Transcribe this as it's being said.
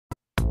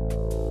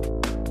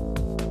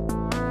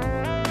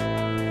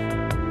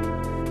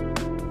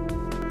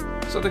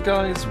So there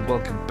guys,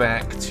 welcome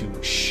back to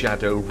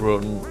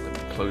Shadowrun. Let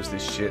me close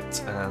this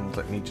shit and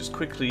let me just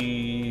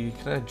quickly...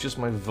 Can I adjust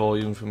my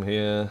volume from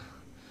here?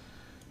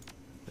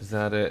 Is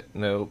that it?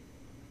 No.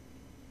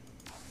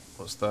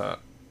 What's that?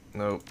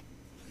 No.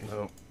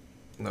 No.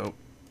 No.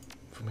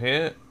 From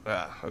here?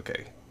 Ah,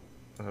 okay.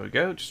 There we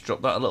go, just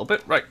drop that a little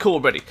bit. Right,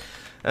 cool, ready.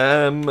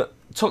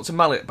 Talk to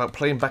Mallet about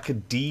playing back a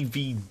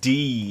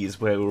DVD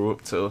is where we're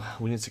up to.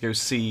 We need to go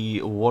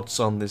see what's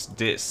on this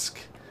disc.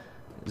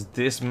 Is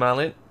this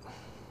Mallet?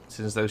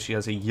 Seems as though she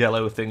has a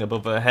yellow thing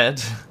above her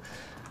head.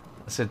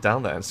 Let's head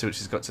down there and see what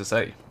she's got to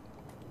say.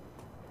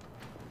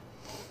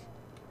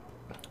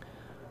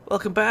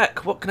 Welcome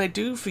back. What can I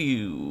do for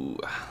you?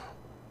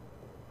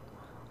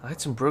 I had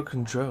some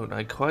broken drone. I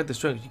acquired this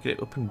drone. You get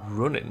it up and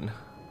running.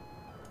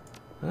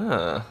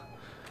 Ah.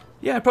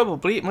 Yeah,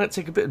 probably. It might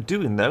take a bit of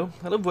doing, though.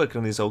 I love working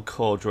on these old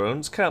core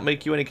drones. Can't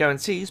make you any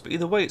guarantees, but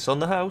either way, it's on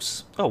the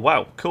house. Oh,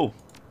 wow. Cool.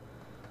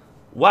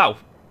 Wow.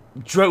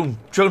 Drone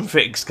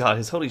fix,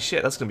 guys. Holy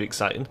shit, that's going to be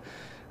exciting.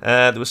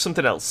 There was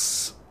something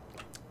else.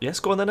 Yes,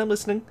 go on then, I'm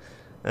listening.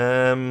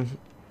 I'm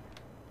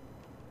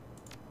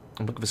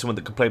looking for someone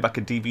that can play back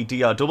a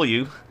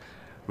DVD-RW.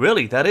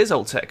 Really, that is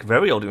old tech.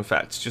 Very old, in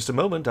fact. Just a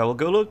moment, I will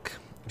go look.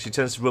 She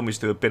turns to rummage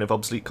through a bin of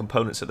obsolete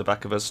components at the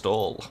back of her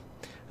stall.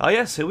 Ah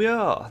yes, here we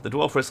are. The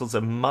dwarf wrestles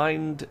a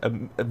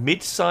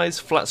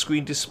mid-sized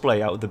flat-screen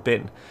display out of the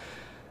bin.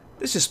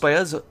 This display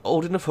has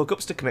old enough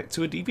hookups to connect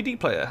to a DVD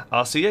player.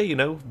 RCA, you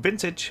know,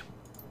 vintage.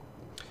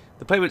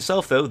 The player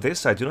itself, though,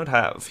 this I do not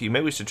have. You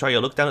may wish to try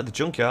your luck down at the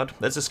junkyard.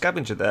 There's a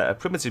scavenger there, a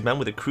primitive man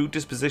with a crude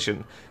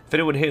disposition. If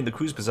anyone here in the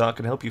cruise bazaar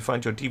can help you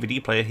find your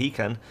DVD player, he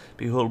can,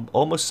 but he will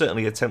almost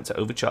certainly attempt to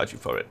overcharge you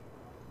for it.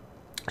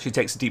 She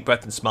takes a deep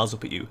breath and smiles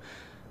up at you.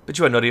 But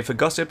you are not here for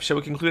gossip. Shall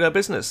we conclude our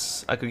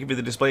business? I could give you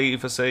the display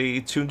for, say,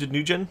 200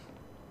 new gen?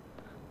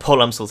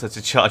 Paul Amstel said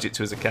to charge it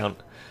to his account.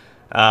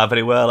 Ah,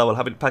 very well. I will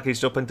have it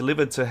packaged up and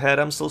delivered to Herr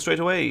Amstel straight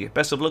away.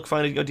 Best of luck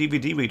finding your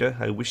DVD reader.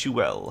 I wish you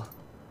well.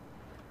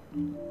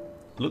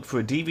 Look for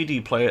a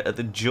DVD player at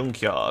the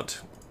junkyard.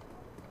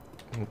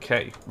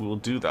 Okay, we will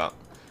do that.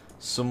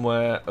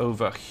 Somewhere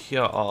over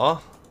here.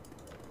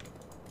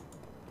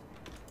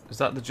 Is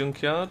that the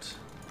junkyard?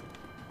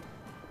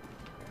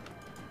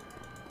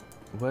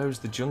 Where is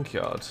the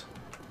junkyard?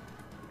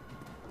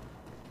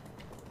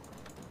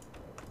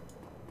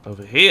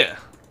 Over here.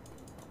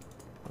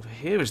 Over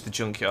here is the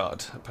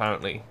junkyard,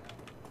 apparently.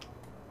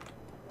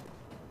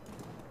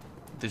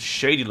 The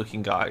shady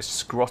looking guy,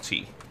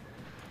 Scrotty.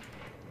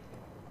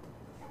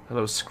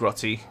 Hello,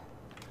 Scrotty.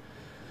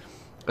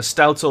 A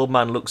stout old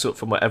man looks up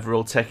from whatever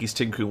old tech he's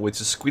tinkering with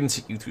to squint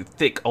at you through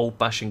thick,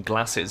 old-fashioned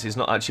glasses. He's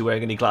not actually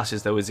wearing any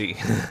glasses, though, is he?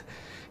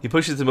 He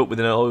pushes them up with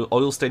an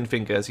oil-stained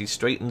finger as he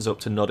straightens up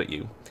to nod at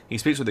you. He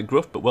speaks with a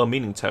gruff but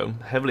well-meaning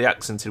tone, heavily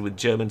accented with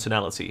German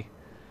tonality.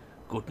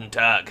 Guten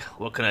Tag,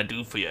 what can I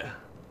do for you?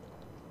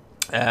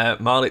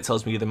 Marlet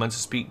tells me you're the man to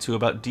speak to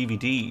about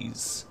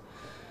DVDs.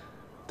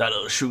 That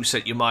little shrew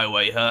sent you my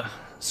way, huh?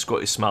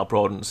 Scotty's smile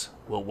broadens.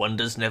 Well,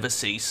 wonders never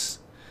cease.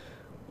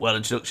 Well,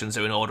 introductions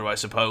are in order, I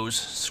suppose.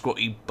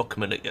 Scrotty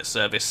Buckman at your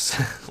service.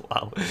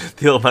 Wow.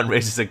 The old man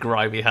raises a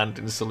grimy hand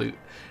in salute.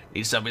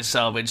 Need something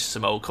salvaged,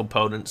 some old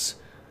components.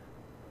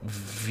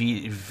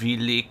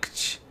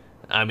 Vilicht.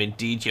 I'm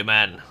indeed your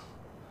man.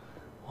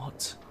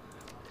 What?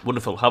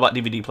 Wonderful. How about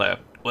DVD player?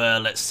 Well,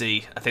 let's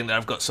see. I think that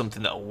I've got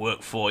something that'll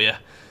work for you.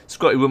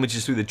 Scotty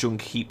rummages through the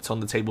junk heaped on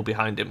the table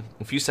behind him.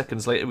 A few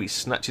seconds later, he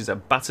snatches a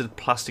battered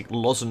plastic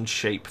lozenge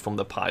shape from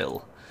the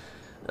pile.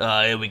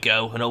 Ah, here we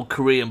go. An old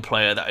Korean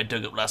player that I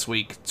dug up last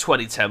week.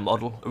 2010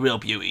 model. A real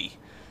beauty.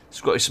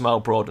 Scotty's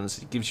smile broadens.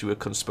 He gives you a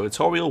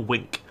conspiratorial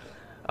wink.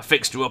 I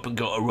fixed her up and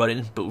got her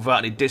running, but without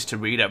any disc to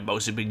read, I've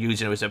mostly been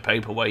using her as a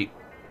paperweight.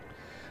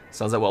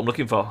 Sounds like what I'm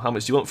looking for. How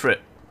much do you want for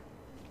it?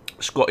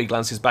 Scotty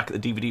glances back at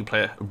the DVD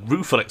player, a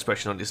rueful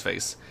expression on his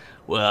face.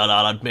 Well,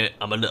 I'll admit,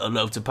 I'm a little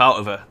loath to part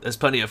with her. There's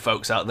plenty of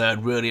folks out there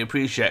who'd really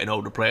appreciate an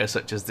older player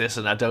such as this,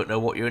 and I don't know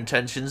what your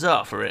intentions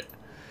are for it.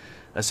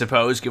 I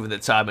suppose, given the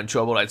time and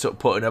trouble I took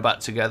putting her back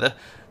together,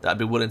 that I'd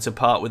be willing to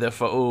part with her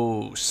for,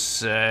 oh,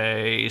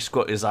 say...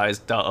 Scotty's eyes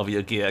dart over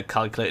your gear,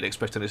 calculated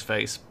expression on his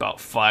face. About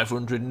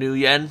 500 new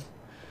yen?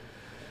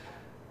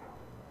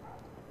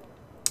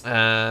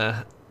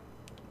 That's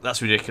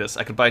ridiculous.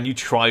 I could buy a new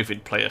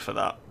Trivid player for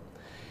that.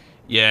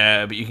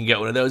 Yeah, but you can get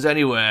one of those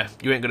anywhere.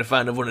 You ain't going to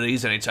find one of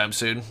these anytime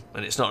soon.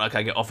 And it's not like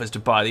I get offers to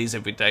buy these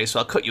every day, so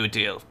I'll cut you a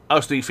deal.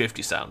 How's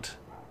 350 sound?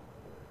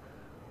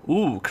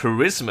 Ooh,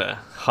 charisma.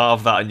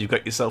 Halve that and you've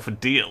got yourself a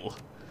deal.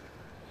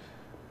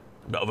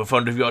 I'm not over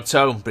fond of your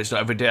tone, but it's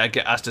not every day I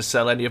get asked to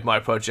sell any of my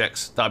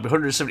projects. That'll be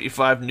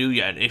 175 new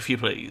yen, if you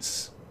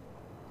please.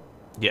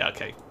 Yeah,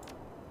 okay.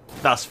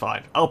 That's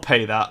fine. I'll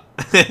pay that.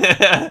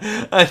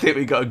 I think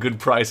we got a good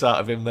price out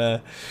of him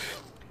there.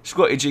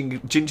 Scotty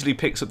gingerly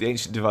picks up the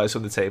ancient device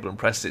on the table and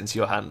presses it into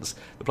your hands.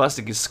 The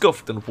plastic is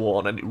scuffed and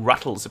worn, and it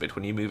rattles a bit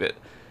when you move it.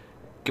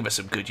 Give us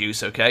some good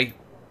use, okay?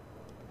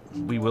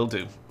 We will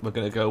do. We're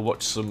going to go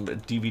watch some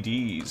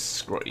DVDs,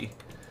 Scotty.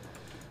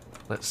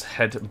 Let's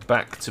head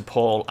back to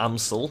Paul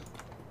Amstel.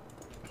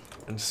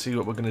 and see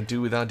what we're going to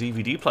do with our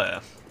DVD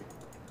player.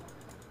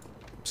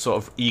 Sort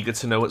of eager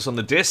to know what's on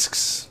the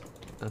discs.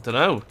 I don't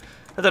know.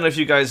 I don't know if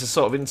you guys are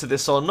sort of into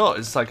this or not.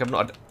 It's like I've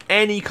not had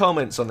any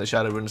comments on the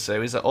Shadowrun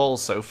series at all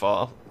so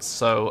far,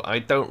 so I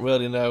don't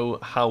really know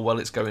how well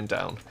it's going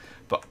down.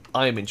 But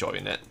I'm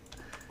enjoying it,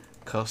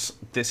 because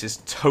this is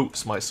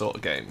totes my sort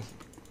of game.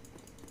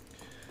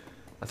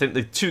 I think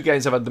the two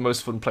games I've had the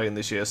most fun playing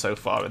this year so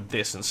far are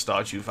this and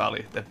Stardew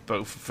Valley. They're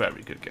both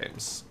very good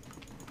games.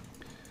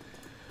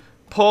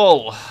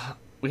 Paul,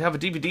 we have a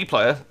DVD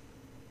player.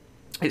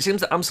 It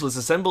seems that Amsel has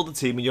assembled the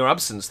team in your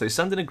absence. They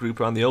stand in a group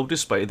around the old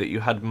display that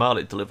you had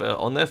Marlet deliver.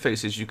 On their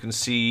faces you can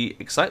see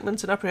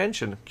excitement and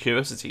apprehension,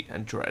 curiosity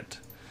and dread.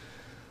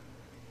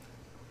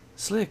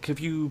 Slick, have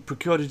you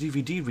procured a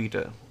DVD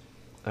reader?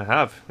 I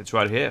have. It's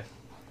right here.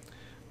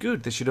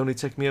 Good, this should only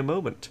take me a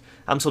moment.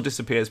 Amsel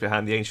disappears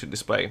behind the ancient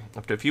display.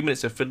 After a few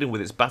minutes of fiddling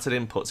with its battered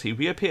inputs, he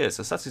reappears,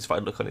 a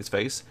satisfied look on his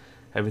face.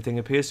 Everything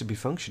appears to be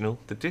functional.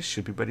 The disc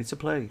should be ready to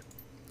play.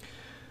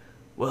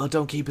 Well,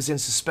 don't keep us in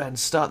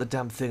suspense. Start the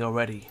damn thing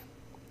already.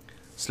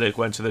 Slick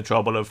went to the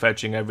trouble of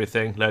fetching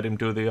everything. Let him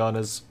do the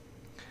honours.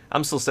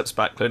 Amsel steps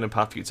back, clearing a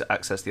path for you to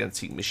access the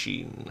antique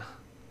machine.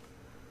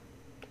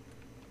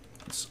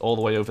 It's all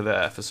the way over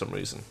there for some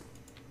reason.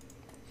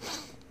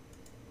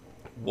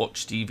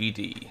 Watch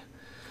DVD.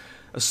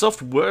 A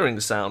soft whirring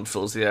sound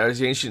fills the air as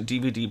the ancient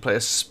DVD player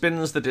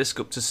spins the disc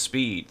up to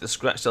speed. The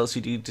scratched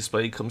LCD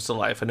display comes to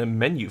life and a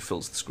menu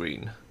fills the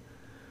screen.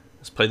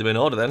 Let's play them in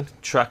order then.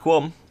 Track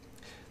 1.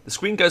 The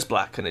screen goes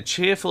black and a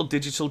cheerful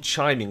digital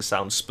chiming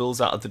sound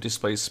spills out of the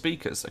display's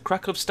speakers. A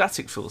crackle of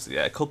static fills the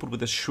air, coupled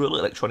with a shrill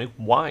electronic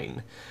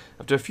whine.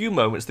 After a few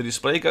moments, the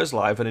display goes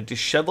live and a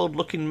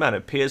dishevelled-looking man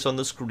appears on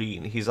the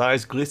screen. His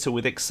eyes glitter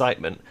with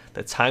excitement.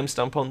 The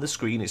timestamp on the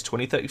screen is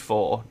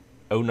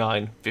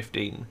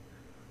 2034-09-15.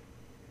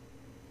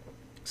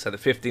 So the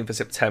 15th of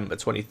September,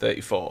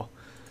 2034.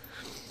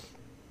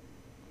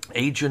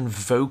 Adrian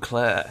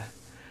Vauclair.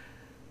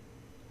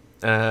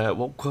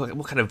 What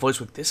kind of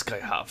voice would this guy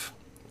have?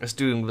 It's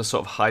doing the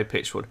sort of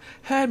high-pitched one.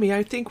 Hermie,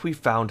 I think we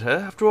found her.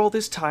 After all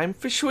this time,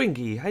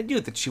 Fishwingy. I knew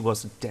that she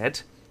wasn't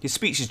dead. His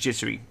speech is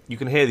jittery. You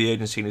can hear the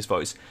urgency in his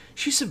voice.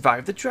 She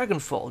survived the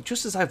Dragonfall,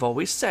 just as I've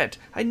always said.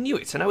 I knew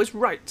it, and I was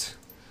right.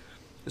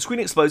 The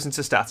screen explodes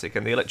into static,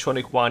 and the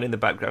electronic whine in the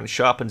background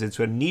sharpens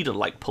into a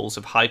needle-like pulse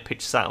of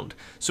high-pitched sound.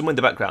 Somewhere in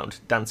the background,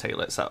 Dante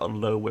lets out a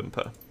low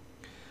whimper.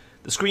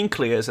 The screen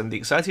clears, and the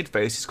excited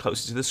face is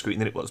closer to the screen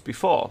than it was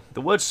before.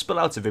 The words spill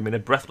out of him in a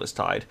breathless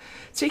tide.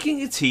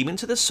 Taking a team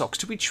into the socks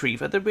to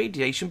retrieve her, the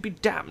radiation be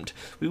damned.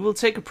 We will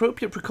take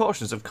appropriate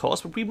precautions, of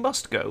course, but we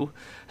must go.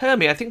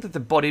 Hermie, I think that the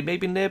body may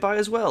be nearby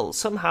as well.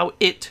 Somehow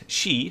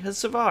she has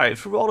survived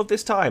for all of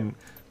this time.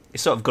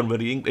 It's sort of gone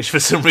really English for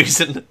some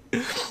reason.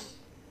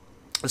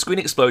 The screen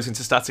explodes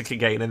into static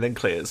again and then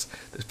clears.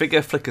 The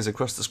figure flickers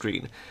across the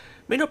screen.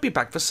 May not be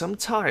back for some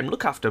time.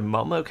 Look after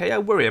Mum, okay? I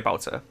worry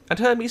about her. And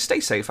Hermie,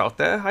 stay safe out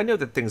there. I know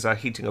that things are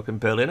heating up in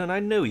Berlin, and I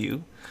know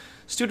you.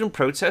 Student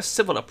protests,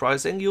 civil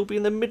uprising, you'll be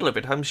in the middle of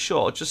it, I'm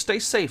sure. Just stay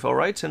safe,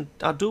 alright? And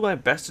I'll do my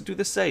best to do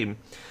the same.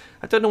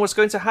 I don't know what's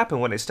going to happen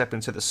when I step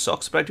into the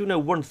socks, but I do know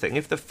one thing.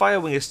 If the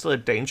Firewing is still a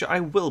danger, I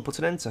will put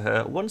an end to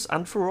her, once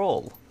and for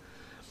all.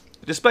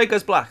 The display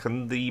goes black,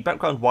 and the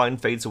background whine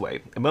fades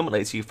away. A moment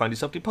later, you find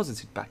yourself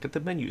deposited back at the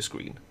menu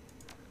screen.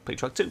 Play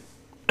track 2.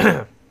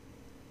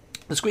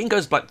 The screen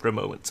goes black for a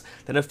moment,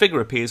 then a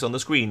figure appears on the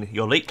screen,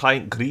 your late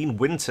client Green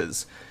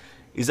Winters.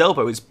 His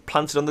elbow is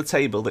planted on the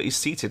table that he's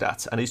seated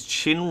at, and his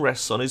chin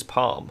rests on his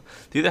palm.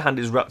 The other hand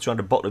is wrapped around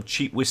a bottle of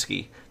cheap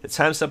whiskey. The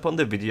timestamp on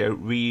the video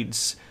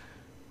reads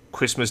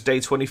Christmas Day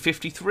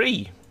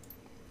 2053.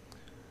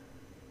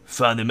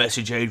 Found the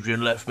message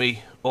Adrian left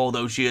me all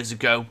those years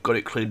ago, got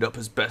it cleaned up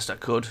as best I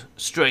could.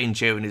 Strange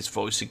hearing his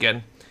voice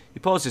again. He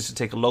pauses to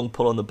take a long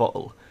pull on the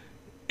bottle.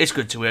 It's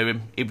good to hear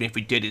him, even if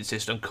he did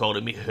insist on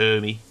calling me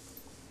Hermie.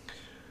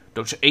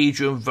 Dr.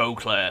 Adrian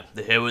Vauclair,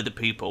 the hero of the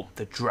people,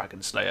 the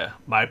Dragon Slayer,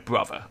 my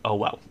brother. Oh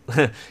well.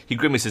 He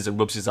grimaces and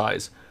rubs his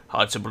eyes.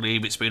 Hard to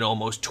believe it's been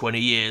almost 20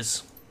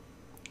 years.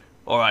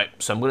 Alright,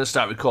 so I'm going to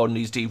start recording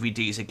these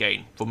DVDs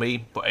again. For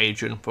me, for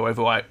Adrian, for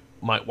whoever I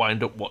might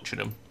wind up watching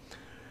them.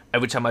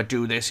 Every time I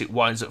do this, it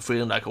winds up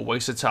feeling like a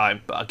waste of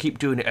time, but I keep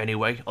doing it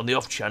anyway, on the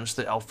off chance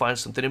that I'll find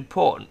something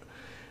important.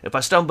 If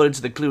I stumble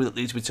into the clue that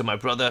leads me to my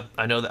brother,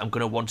 I know that I'm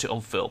going to want it on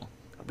film.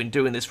 I've been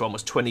doing this for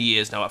almost 20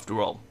 years now after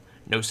all.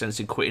 No sense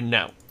in quitting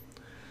now.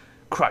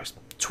 Christ,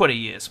 20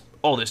 years.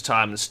 All this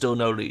time and still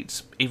no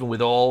leads. Even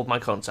with all my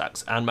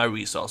contacts and my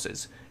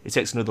resources. He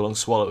takes another long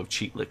swallow of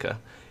cheap liquor.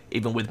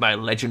 Even with my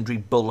legendary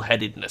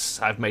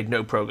bullheadedness, I've made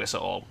no progress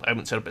at all. I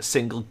haven't set up a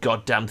single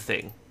goddamn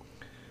thing.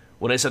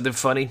 When it's something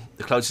funny,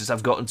 the closest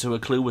I've gotten to a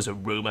clue was a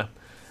rumour.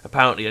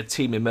 Apparently a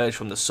team emerged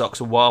from the socks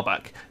a while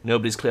back.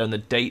 Nobody's clear on the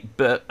date,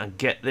 but, and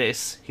get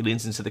this, he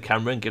leans into the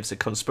camera and gives a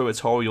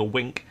conspiratorial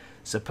wink.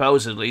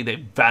 Supposedly they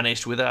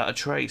vanished without a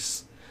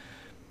trace.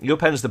 He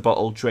upends the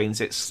bottle,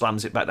 drains it,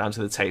 slams it back down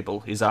to the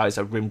table. His eyes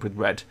are rimmed with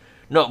red.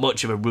 Not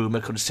much of a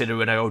rumour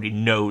considering I already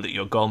know that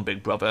you're gone,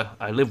 big brother.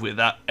 I live with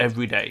that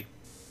every day.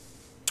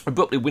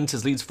 Abruptly,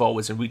 Winters leans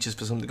forwards and reaches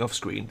for something off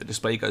screen. The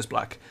display goes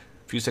black.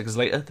 A few seconds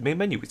later, the main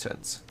menu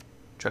returns.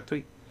 Track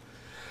 3.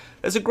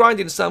 There's a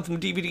grinding sound from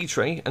the DVD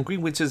tray, and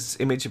Green Winter's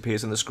image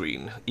appears on the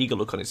screen. Eager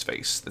look on his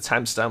face. The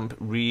timestamp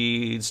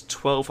reads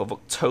 12th of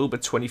October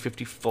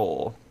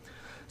 2054.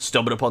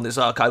 Stumbled upon this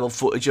archival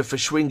footage of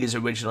Verschwinger's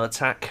original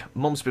attack,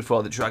 months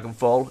before the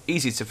Dragonfall.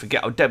 Easy to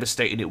forget how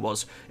devastating it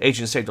was.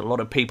 Agent saved a lot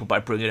of people by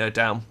bringing her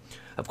down.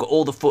 I've got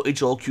all the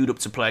footage all queued up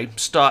to play.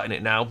 Starting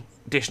it now.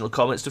 Additional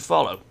comments to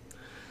follow.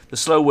 The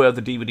slow whir of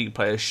the DVD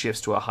player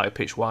shifts to a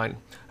high-pitched whine.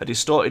 A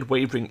distorted,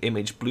 wavering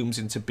image blooms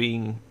into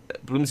being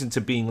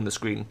on the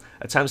screen.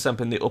 A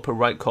timestamp in the upper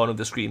right corner of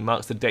the screen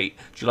marks the date,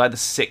 July the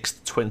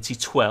 6th,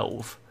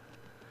 2012.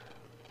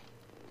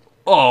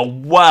 Oh,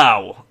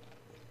 wow!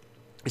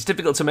 It's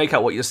difficult to make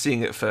out what you're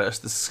seeing at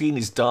first. The screen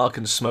is dark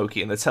and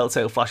smoky, and the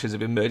telltale flashes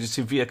of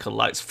emergency vehicle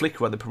lights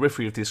flicker on the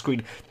periphery of the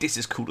screen. This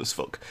is cool as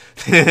fuck.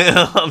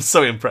 I'm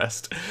so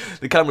impressed.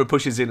 The camera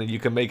pushes in, and you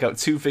can make out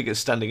two figures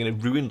standing in a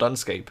ruined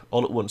landscape.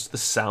 All at once, the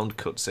sound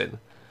cuts in.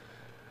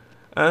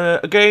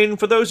 Again,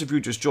 for those of you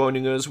just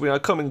joining us, we are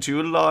coming to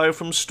you live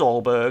from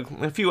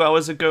Stolberg. A few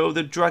hours ago,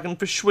 the Dragon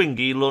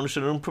Verschwingi launched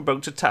an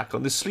unprovoked attack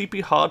on the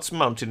Sleepy Hearts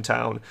mountain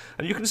town,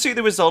 and you can see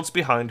the results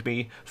behind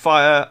me: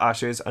 fire,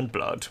 ashes, and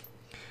blood.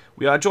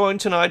 We are joined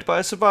tonight by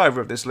a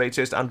survivor of this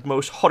latest and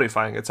most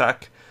horrifying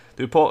attack.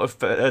 The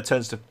reporter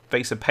turns to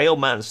face a pale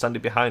man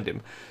standing behind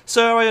him.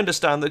 Sir, I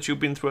understand that you've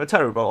been through a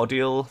terrible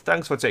ordeal.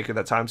 Thanks for taking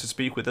the time to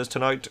speak with us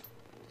tonight.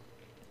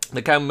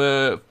 The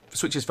camera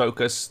switches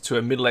focus to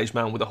a middle-aged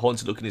man with a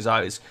haunted look in his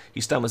eyes.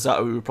 He stammers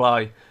out a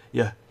reply.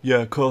 Yeah,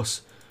 of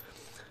course.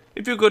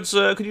 If you could,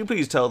 sir, could you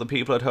please tell the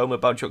people at home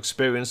about your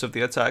experience of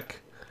the attack?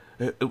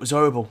 It was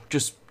horrible.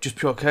 Just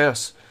pure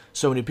chaos.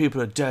 So many people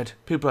are dead.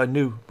 People I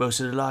knew,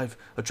 roasted alive,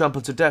 or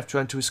trampled to death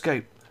trying to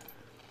escape.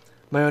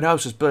 My own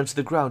house was burned to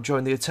the ground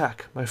during the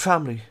attack. My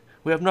family.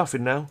 We have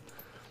nothing now.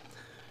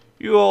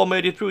 You all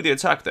made it through the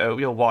attack, though.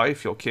 Your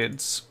wife, your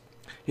kids.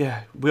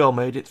 Yeah, we all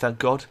made it, thank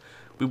God.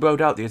 We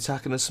rode out the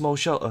attack in a small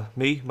shelter.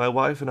 Me, my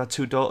wife, and our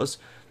 2 daughters.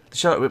 The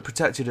shelter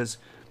protected us,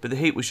 but the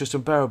heat was just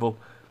unbearable.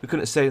 We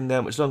couldn't stay in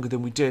there much longer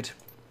than we did.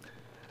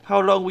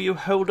 How long were you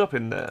holed up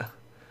in there?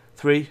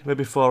 3,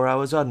 maybe 4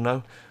 hours, I don't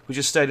know. We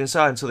just stayed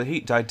inside until the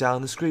heat died down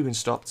and the screaming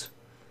stopped.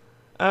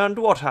 And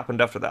what happened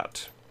after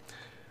that?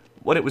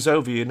 When it was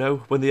over, you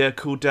know, when the air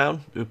cooled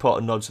down, the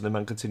reporter nods and the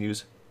man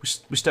continues.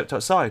 We stepped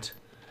outside.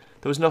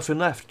 There was nothing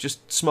left,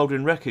 just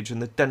smouldering wreckage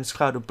and the dense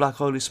cloud of black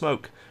oily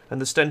smoke,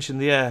 and the stench in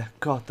the air.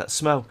 God, that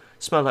smelled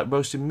like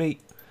roasting meat.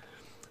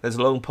 There's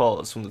a long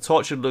pause. From the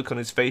tortured look on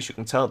his face, you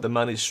can tell that the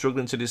man is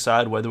struggling to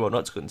decide whether or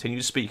not to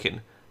continue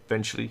speaking.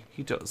 Eventually,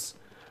 he does.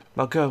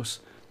 My girls.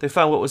 They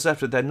found what was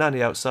left of their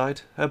nanny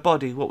outside. Her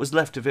body, what was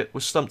left of it,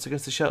 was slumped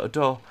against the shelter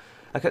door.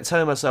 I kept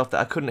telling myself that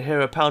I couldn't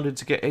hear her pounding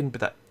to get in,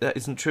 but that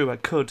isn't true. I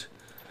could.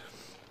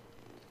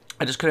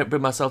 I just couldn't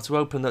bring myself to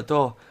open that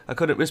door. I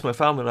couldn't risk my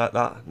family like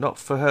that. Not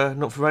for her,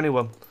 not for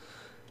anyone.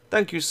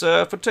 Thank you,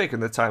 sir, for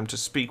taking the time to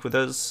speak with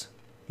us.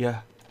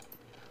 Yeah.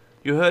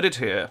 You heard it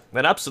here.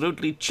 An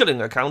absolutely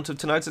chilling account of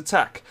tonight's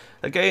attack.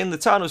 Again, the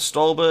town of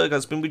Stolberg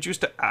has been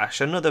reduced to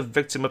ash, another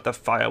victim of the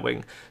Fire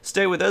Wing.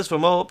 Stay with us for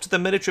more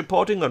up-to-the-minute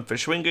reporting on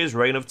Verschwinger's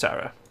reign of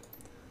terror.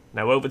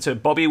 Now over to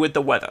Bobby with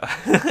the weather.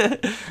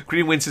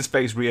 Green Winter's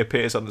face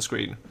reappears on the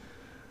screen.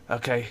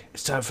 Okay,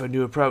 it's time for a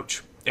new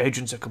approach.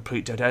 Agent's a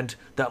complete dead end.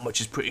 That much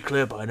is pretty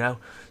clear by now.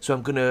 So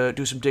I'm gonna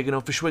do some digging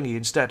on Verschwinger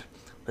instead.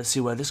 Let's see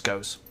where this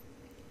goes.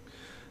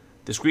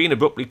 The screen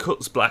abruptly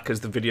cuts black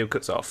as the video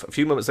cuts off. A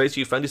few moments later,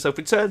 you find yourself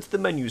returned to the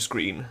menu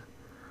screen.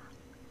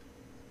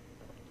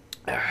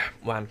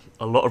 Man,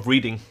 a lot of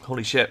reading.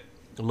 Holy shit.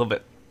 I love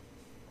it.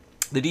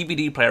 The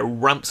DVD player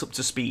ramps up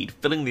to speed,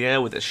 filling the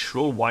air with a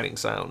shrill whining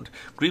sound.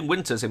 Green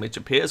Winter's image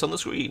appears on the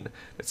screen.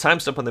 The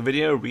timestamp on the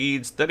video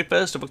reads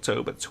 31st of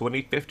October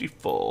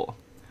 2054.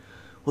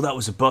 Well, that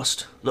was a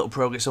bust. Little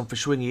progress on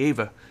Verschwinger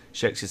either.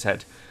 Shakes his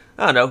head.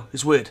 I know,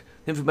 it's weird.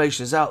 The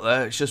information is out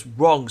there, it's just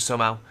wrong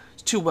somehow.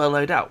 It's too well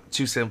laid out,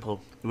 too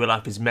simple. Real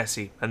life is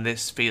messy, and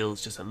this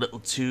feels just a little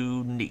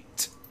too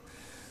neat.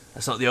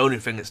 That's not the only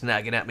thing that's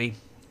nagging at me.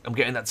 I'm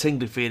getting that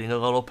tingly feeling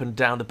all up and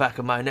down the back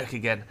of my neck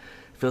again.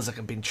 Feels like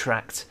I'm being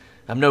tracked.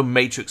 I'm no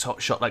Matrix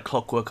hotshot like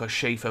Clockwork or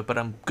Schaefer, but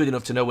I'm good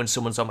enough to know when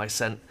someone's on my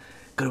scent.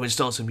 Got to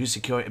install some new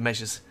security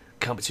measures.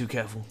 Can't be too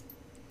careful.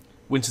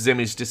 Winter's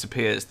image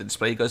disappears. The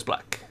display goes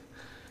black.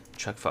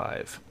 Track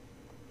 5.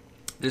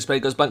 The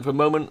display goes blank for a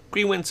moment.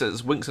 Green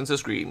Winters winks into the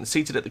screen.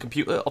 Seated at the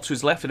computer, off to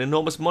his left, an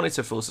enormous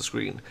monitor fills the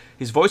screen.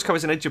 His voice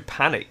carries an edge of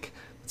panic.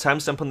 The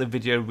timestamp on the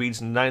video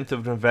reads 9th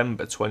of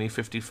November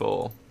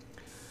 2054.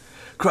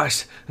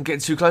 Christ, I'm getting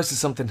too close to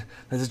something.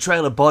 There's a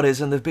trail of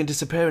bodies and there have been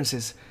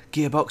disappearances.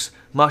 Gearbox,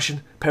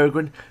 Martian,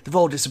 Peregrine, they've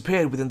all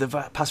disappeared within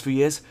the past few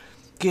years.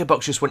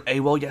 Gearbox just went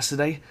AWOL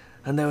yesterday,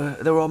 and they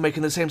were all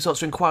making the same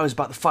sorts of inquiries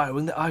about the Fire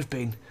Wing that I've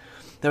been.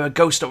 There are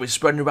ghost stories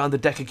spreading around the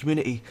Decker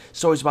community,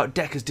 stories about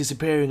Deckers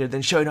disappearing and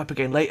then showing up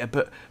again later,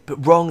 but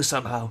wrong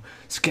somehow.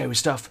 Scary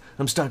stuff.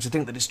 I'm starting to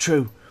think that it's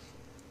true.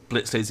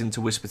 Blitz leads in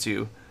to whisper to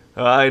you.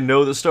 I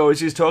know the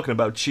stories he's talking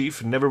about,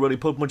 Chief. Never really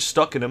put much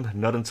stock in them,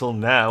 not until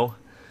now.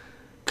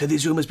 Could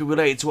these rumours be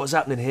related to what's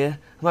happening here?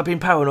 Am I being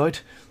paranoid?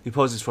 He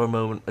pauses for a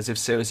moment, as if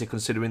seriously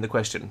considering the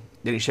question.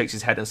 Then he shakes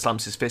his head and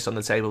slams his fist on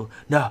the table.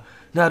 No,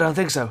 I don't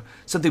think so.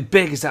 Something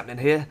big is happening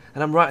here,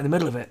 and I'm right in the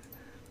middle of it.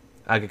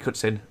 Aga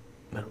cuts in.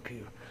 Metal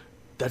Gear.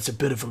 That's a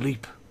bit of a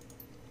leap.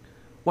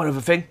 One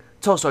other thing,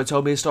 Tolstoy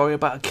told me a story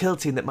about a kill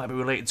team that might be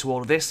related to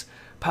all of this.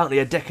 Apparently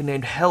a decker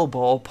named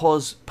Hellball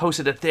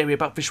posted a theory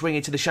about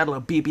Fishwinging to the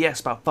Shadowrun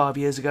BBS about 5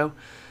 years ago.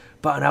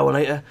 About an hour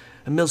later,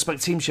 a mil-spec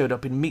team showed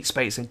up in meat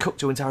space and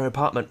cooked her entire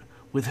apartment,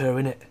 with her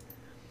in it.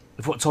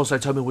 If what Tolstoy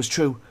told me was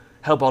true,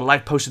 Hellball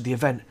live posted the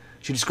event.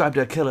 She described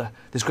her killer,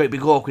 this great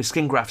big orc with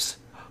skin grafts.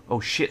 Oh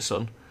shit,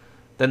 son.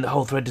 Then the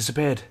whole thread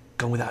disappeared,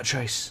 gone without a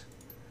trace.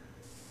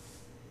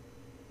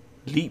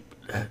 Leap,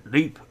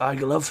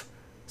 Iger love.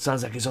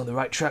 Sounds like he's on the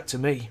right track to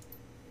me.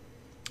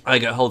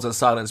 Iger holds on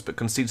silence but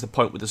concedes the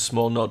point with a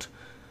small nod.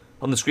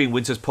 On the screen,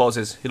 Winters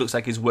pauses. He looks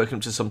like he's working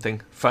up to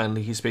something.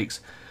 Finally, he speaks.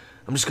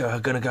 I'm just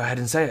gonna go ahead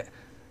and say it.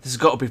 This has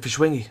got to be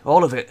Fishwingy.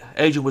 All of it.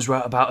 Adrian was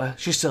right about her.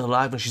 She's still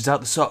alive and she's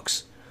out the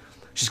socks.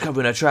 She's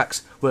covering her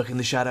tracks, working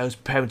the shadows,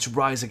 preparing to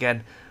rise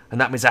again.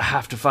 And that means I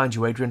have to find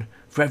you, Adrian.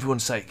 For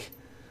everyone's sake.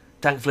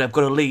 Thankfully, I've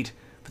got a lead.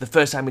 For the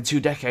first time in 2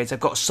 decades,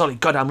 I've got a solid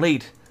goddamn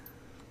lead.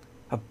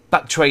 I've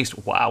backtraced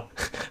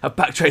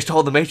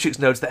all the Matrix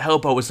nodes that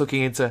Hellboy was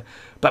looking into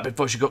back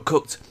before she got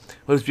cooked.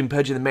 Whoever's been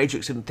purging the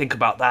Matrix didn't think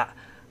about that,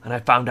 and I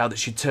found out that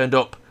she'd turned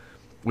up.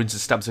 Winter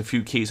stabs a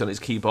few keys on his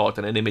keyboard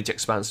and an image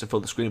expands to fill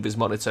the screen of his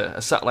monitor,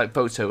 a satellite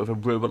photo of a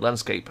rural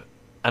landscape,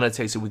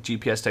 annotated with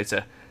GPS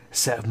data, a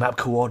set of map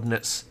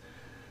coordinates.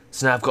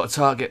 So now I've got a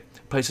target,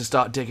 a place to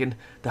start digging,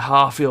 the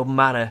Harfield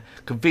Manor,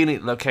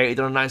 conveniently located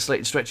on an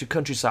isolated stretch of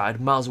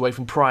countryside, miles away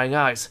from prying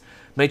eyes.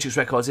 Matrix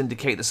records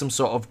indicate that some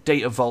sort of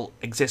data vault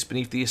exists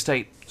beneath the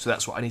estate, so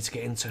that's what I need to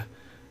get into.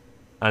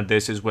 And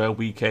this is where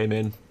we came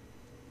in.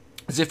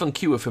 As if on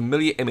cue, a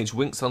familiar image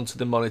winks onto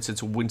the monitor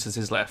to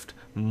Winters' left.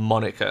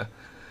 Monica.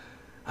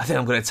 I think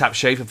I'm going to tap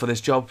Schaefer for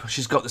this job.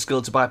 She's got the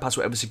skill to bypass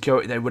whatever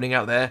security they're running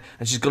out there,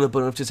 and she's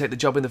gullible enough to take the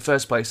job in the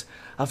first place.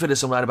 I'll figure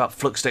some line about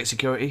flux state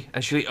security,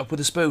 and she'll eat up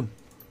with a spoon.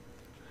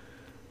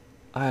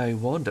 I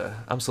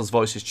wonder. Amstel's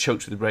voice is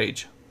choked with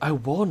rage. I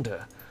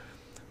wonder.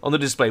 On the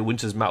display,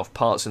 Winter's mouth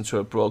parts into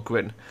a broad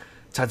grin.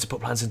 Time to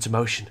put plans into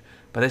motion.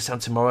 By this time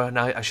tomorrow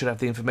night, I should have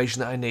the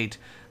information that I need.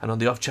 And on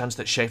the off chance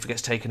that Schaefer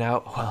gets taken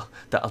out, well,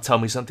 that'll tell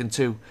me something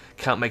too.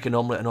 Can't make an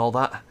omelette and all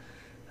that.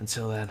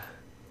 Until then.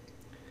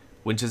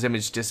 Winter's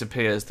image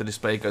disappears. The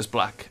display goes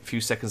black. A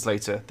few seconds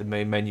later, the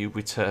main menu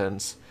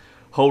returns.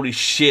 Holy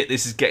shit,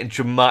 this is getting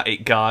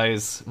dramatic,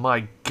 guys.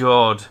 My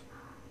god.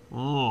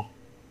 Oh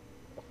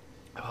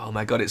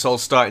my god, it's all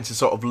starting to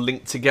sort of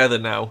link together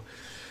now.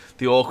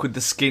 The orc with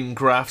the skin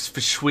grafts,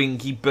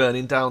 Fishwingy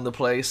burning down the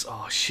place.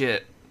 Oh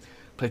shit.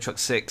 Play track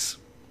 6.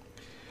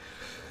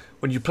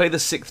 When you play the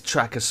 6th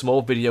track, a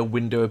small video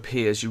window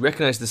appears. You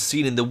recognise the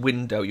scene in the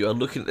window. You are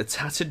looking at the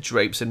tattered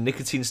drapes and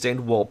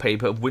nicotine-stained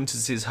wallpaper of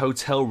Winters'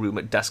 hotel room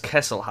at Das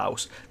Kessel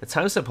House. The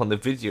timestamp on the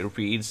video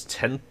reads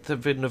 10th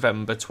of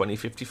November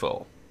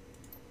 2054.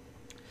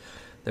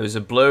 There is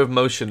a blur of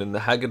motion and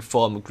the haggard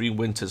form of Green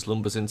Winters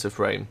lumbers into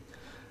frame.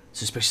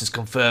 Suspicions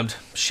confirmed.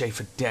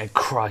 Schaefer dead.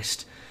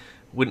 Christ.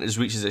 Winters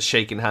reaches a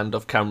shaking hand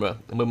off camera.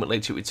 A moment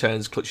later it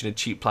returns, clutching a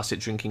cheap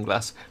plastic drinking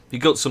glass. He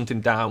gulps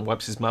something down,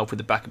 wipes his mouth with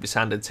the back of his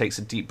hand and takes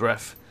a deep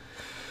breath.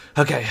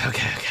 Okay.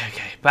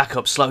 Back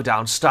up, slow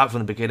down, start from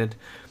the beginning.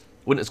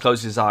 Winters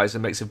closes his eyes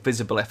and makes a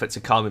visible effort to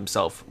calm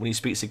himself. When he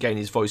speaks again,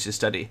 his voice is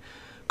steady.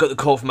 Got the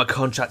call from my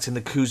contract in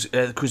the cruise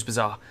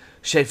bazaar.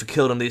 Schaefer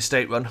killed on the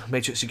estate run.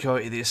 Matrix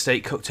security of the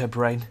estate cooked her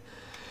brain.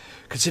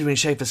 Considering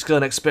Schaefer's skill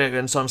and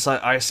experience,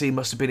 on-site IC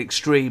must have been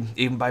extreme,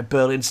 even by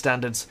Berlin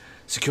standards.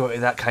 Security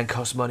of that kind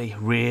costs money,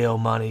 real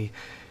money.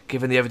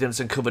 Given the evidence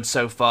uncovered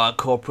so far,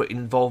 corporate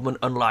involvement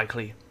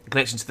unlikely. The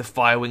connection to the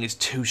Firewing is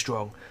too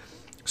strong.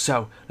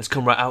 So, let's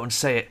come right out and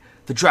say it.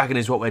 The dragon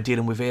is what we're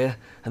dealing with here,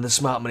 and the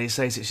smart money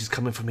says that she's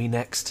coming for me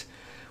next.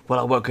 Well,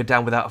 I'll won't go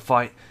down without a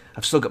fight.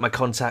 I've still got my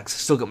contacts,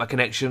 still got my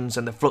connections,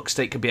 and the flux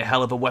state could be a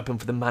hell of a weapon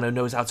for the man who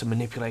knows how to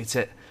manipulate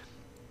it.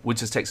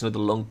 Winters takes another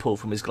long pull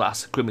from his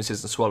glass,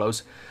 grimaces and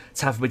swallows.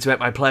 Time for me to make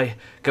my play.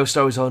 Ghost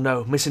stories or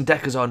no, missing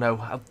deckers or no,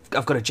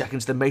 I've got to jack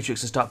into the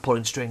Matrix and start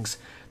pulling strings.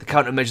 The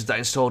countermeasures that I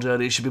installed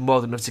earlier should be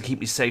more than enough to keep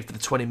me safe for the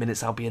 20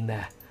 minutes I'll be in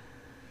there.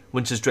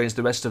 Winters drains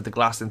the rest of the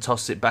glass and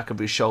tosses it back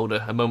over his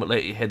shoulder. A moment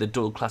later you hear the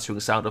dull clattering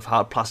sound of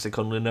hard plastic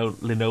on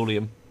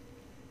linoleum.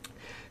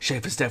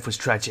 Schaefer's death was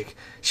tragic.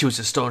 She was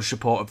a staunch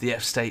supporter of the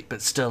F-state,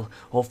 but still,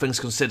 all things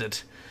considered.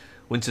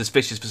 Winters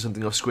fishes for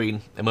something off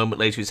screen. A moment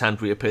later his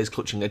hand reappears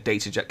clutching a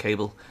data jack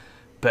cable.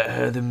 Better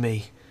her than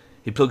me.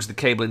 He plugs the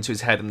cable into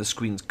his head and the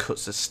screen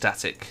cuts to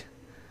static.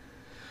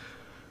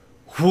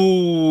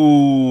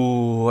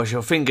 Whoo! As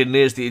your finger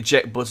nears the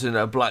eject button,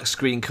 a black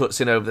screen cuts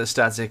in over the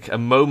static. A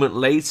moment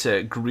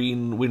later,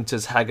 Green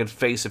Winter's haggard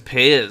face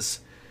appears.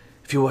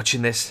 If you're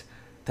watching this,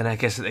 then I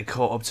guess that they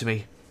caught up to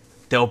me.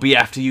 They'll be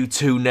after you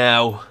too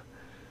now.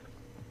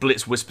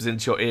 Blitz whispers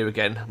into your ear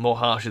again, more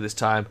harsher this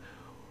time.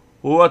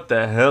 What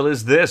the hell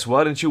is this?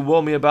 Why didn't you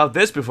warn me about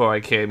this before I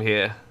came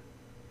here?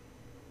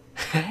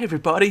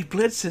 Everybody,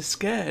 Blitz is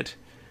scared.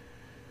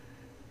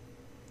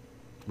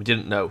 We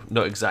didn't know.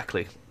 Not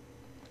exactly.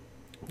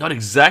 Not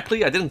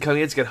exactly? I didn't come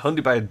here to get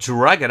hunted by a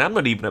dragon. I'm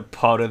not even a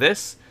part of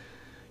this.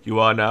 You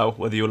are now,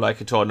 whether you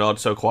like it or not,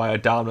 so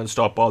quiet down and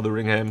stop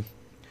bothering him.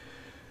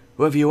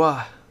 Whoever you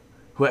are,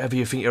 whoever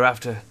you think you're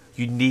after,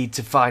 you need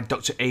to find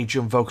Dr.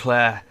 Adrian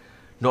Vauclair.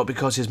 Not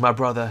because he's my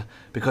brother,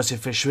 because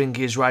if Verschwingi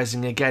is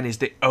rising again, he's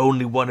the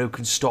only one who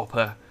can stop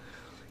her.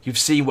 You've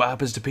seen what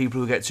happens to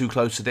people who get too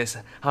close to this.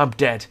 I'm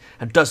dead,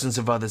 and dozens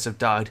of others have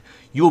died.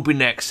 You'll be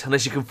next,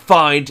 unless you can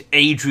find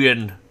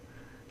Adrian.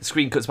 The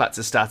screen cuts back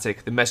to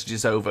static, the message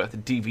is over, the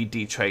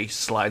DVD tray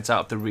slides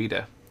out of the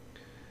reader.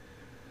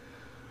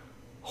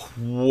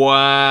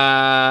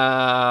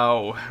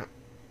 Wow.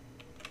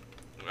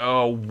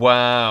 Oh,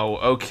 wow.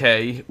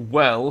 Okay.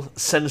 Well,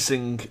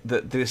 sensing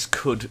that this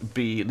could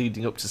be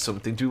leading up to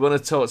something, do we want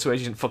to talk to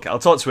Adrian? Fuck it, I'll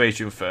talk to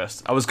Adrian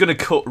first. I was going to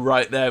cut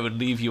right there and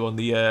leave you on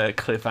the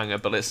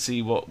cliffhanger, but let's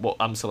see what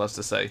Amsel has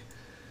to say.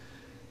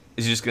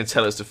 Is he just going to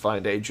tell us to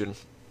find Adrian?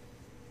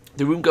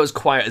 The room goes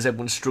quiet as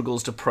everyone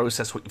struggles to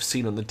process what you've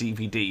seen on the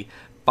DVD.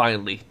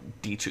 Finally,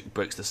 Dietrich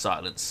breaks the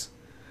silence.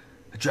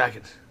 A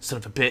dragon, son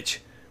of a bitch.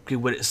 We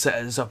would it set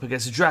us up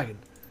against a dragon?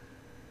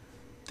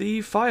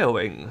 The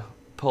Firewing.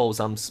 Paul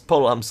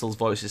Amsel's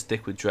voice is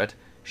thick with dread.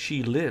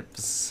 She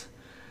lives.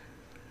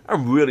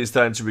 I'm really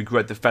starting to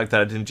regret the fact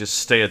that I didn't just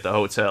stay at the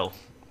hotel.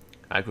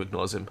 Iger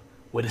ignores him.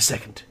 Wait a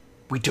second.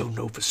 We don't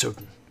know for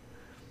certain.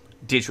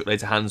 Dietrich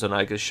laid her hands on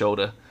Iger's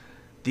shoulder.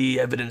 The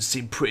evidence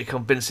seemed pretty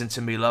convincing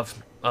to me,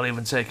 love. I'll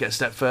even take it a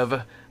step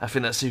further. I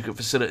think that secret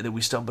facility that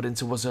we stumbled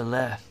into was her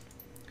lair.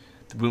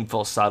 The room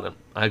falls silent.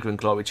 Iger and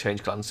Glory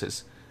change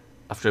glances.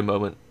 After a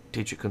moment,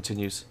 Dietrich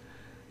continues.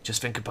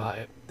 Just think about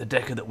it. The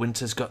Decker that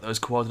Winters got those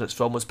coordinates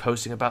from was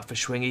posting about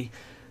Verschwingi,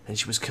 and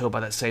she was killed by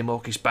that same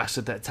orcish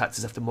bastard that attacked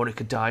us after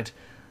Monica died.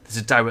 There's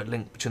a direct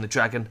link between the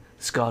dragon,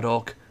 the scarred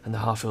orc, and the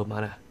Harfield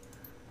Manor.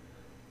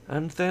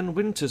 And then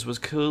Winters was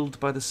killed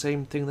by the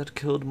same thing that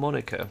killed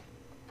Monica.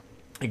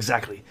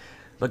 Exactly.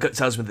 My gut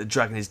tells me that the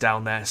dragon is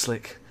down there,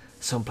 Slick,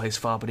 someplace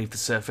far beneath the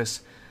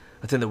surface.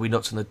 I think that we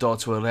knocked on the door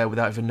to her lair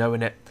without even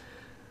knowing it.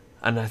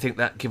 And I think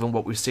that, given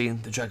what we've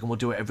seen, the dragon will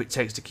do whatever it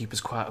takes to keep us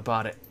quiet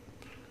about it.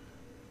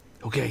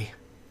 Okay,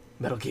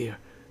 Metal Gear,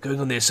 going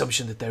on the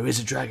assumption that there is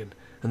a dragon,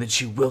 and that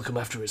she will come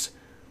after us,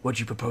 what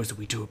do you propose that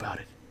we do about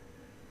it?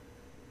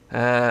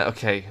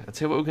 Okay, I'll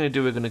tell you what we're going to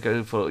do, we're going to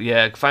go for,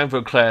 find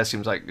Vauclair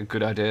seems like a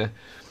good idea.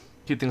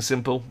 Keep things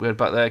simple, we're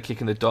back there,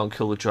 kicking the door and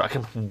kill the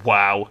dragon.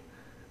 Wow.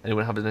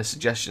 Anyone have any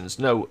suggestions?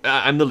 No,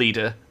 I'm the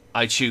leader,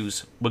 I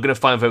choose. We're going to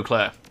find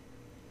Vauclair.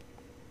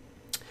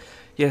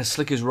 Yeah,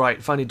 Slick is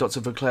right, finding Dr.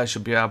 Vauclair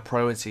should be our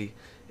priority.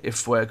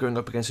 If we're going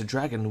up against a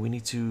dragon, we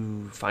need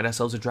to find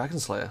ourselves a dragon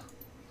slayer.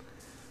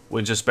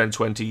 Winter spent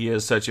 20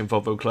 years searching for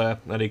Vauclair,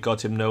 and he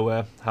got him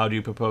nowhere. How do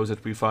you propose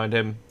that we find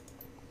him?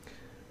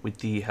 With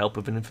the help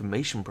of an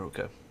information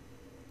broker.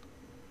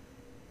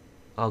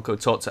 I'll go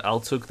talk to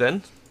Altug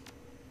then.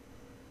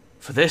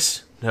 For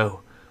this?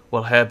 No.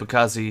 Well, Herr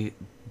Bragazi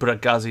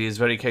is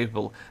very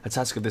capable. A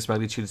task of this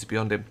magnitude is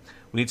beyond him.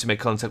 We need to make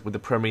contact with the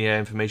premier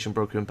information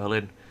broker in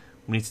Berlin.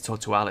 We need to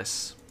talk to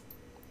Alice.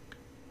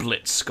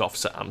 Blitz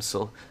scoffs at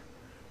Amsel.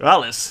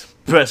 Alice,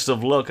 best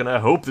of luck, and I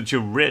hope that you're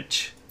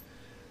rich.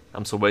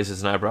 Amsel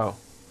raises an eyebrow.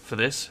 For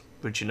this,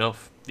 rich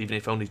enough, even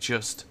if only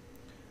just.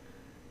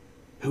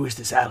 Who is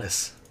this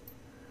Alice?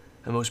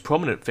 A most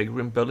prominent figure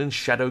in Berlin's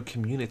shadow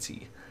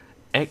community.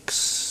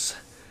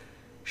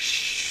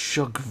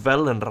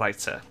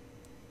 Ex-Schogwellenreiter.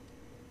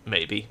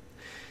 Maybe.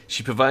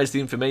 She provides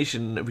the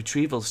information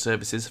retrieval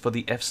services for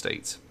the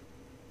F-State.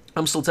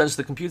 Amsel turns to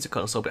the computer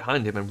console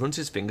behind him and runs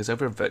his fingers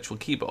over a virtual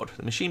keyboard.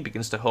 The machine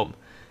begins to hum.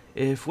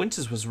 If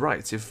Winters was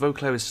right, if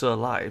Vauclair is still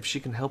alive, she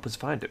can help us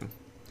find him.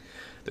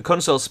 The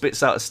console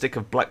spits out a stick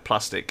of black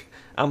plastic.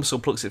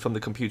 Amsel plucks it from the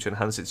computer and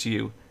hands it to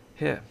you.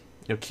 Here,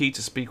 your key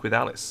to speak with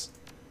Alice.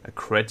 A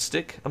cred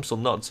stick? Amsel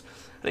nods.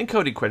 An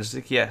encoded cred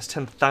stick, yes,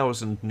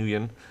 10,000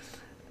 Nguyen.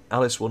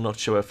 Alice will not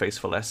show her face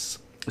for less.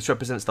 This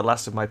represents the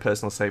last of my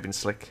personal savings,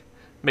 Slick.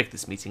 Make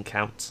this meeting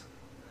count.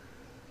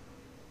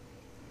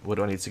 Where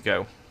do I need to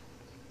go?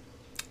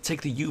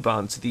 Take the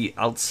U-Bahn to the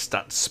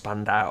Altstadt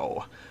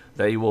Spandau.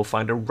 There you will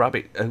find a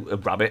rabbit.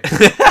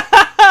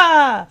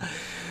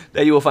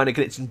 There you will find a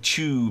connecting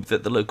tube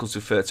that the locals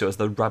refer to as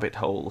the rabbit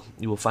hole.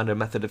 You will find a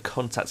method of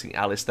contacting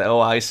Alice there.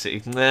 Oh, I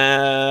see.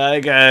 I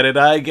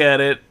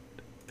get it.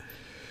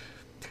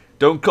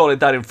 Don't call it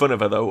that in front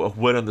of her, though. A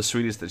word on the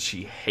street is that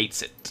she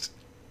hates it.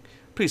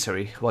 Please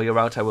hurry. While you're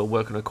out, I will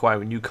work on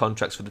acquiring new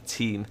contracts for the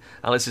team.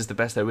 Alice is the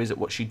best there is at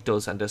what she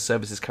does, and her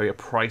services carry a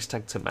price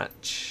tag to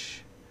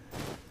match.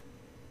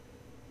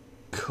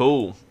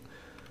 Cool.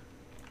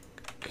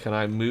 Can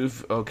I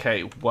move?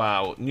 Okay,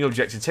 wow. New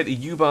objective. Take the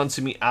U-Bahn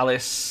to meet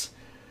Alice.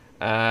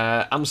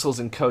 Amsel's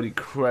encoded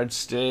cred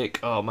stick.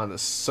 Oh man,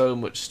 there's so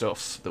much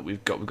stuff that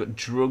we've got. We've got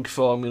drug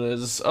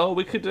formulas. Oh,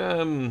 we could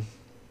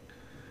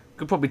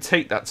probably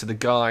take that to the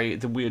guy,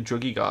 the weird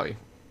druggy guy.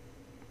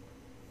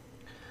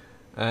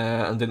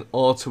 And then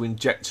auto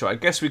injector. I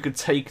guess we could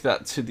take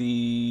that to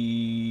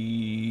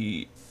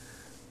the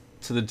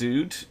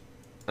dude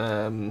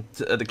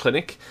at the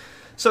clinic.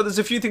 So there's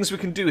a few things we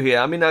can do here.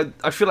 I mean,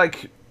 I feel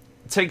like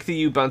take the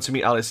U-bound to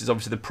meet Alice is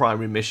obviously the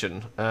primary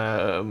mission.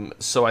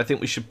 So I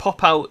think we should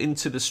pop out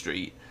into the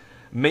street,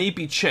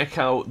 maybe check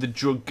out the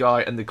drug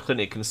guy and the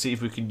clinic and see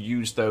if we can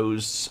use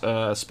those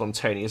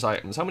spontaneous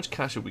items. How much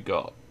cash have we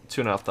got?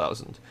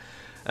 2,500.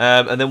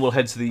 And then we'll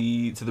head to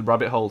the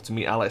rabbit hole to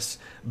meet Alice.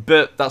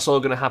 But that's all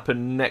going to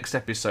happen next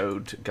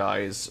episode,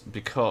 guys,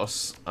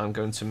 because I'm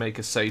going to make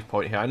a save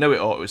point here. I know it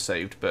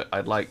auto-saved, but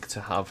I'd like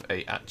to have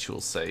a actual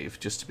save,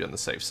 just to be on the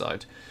safe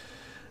side.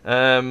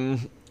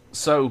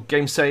 So,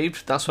 game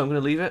saved. That's where I'm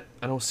going to leave it.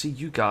 And I'll see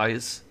you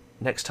guys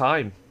next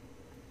time.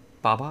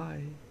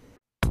 Bye-bye.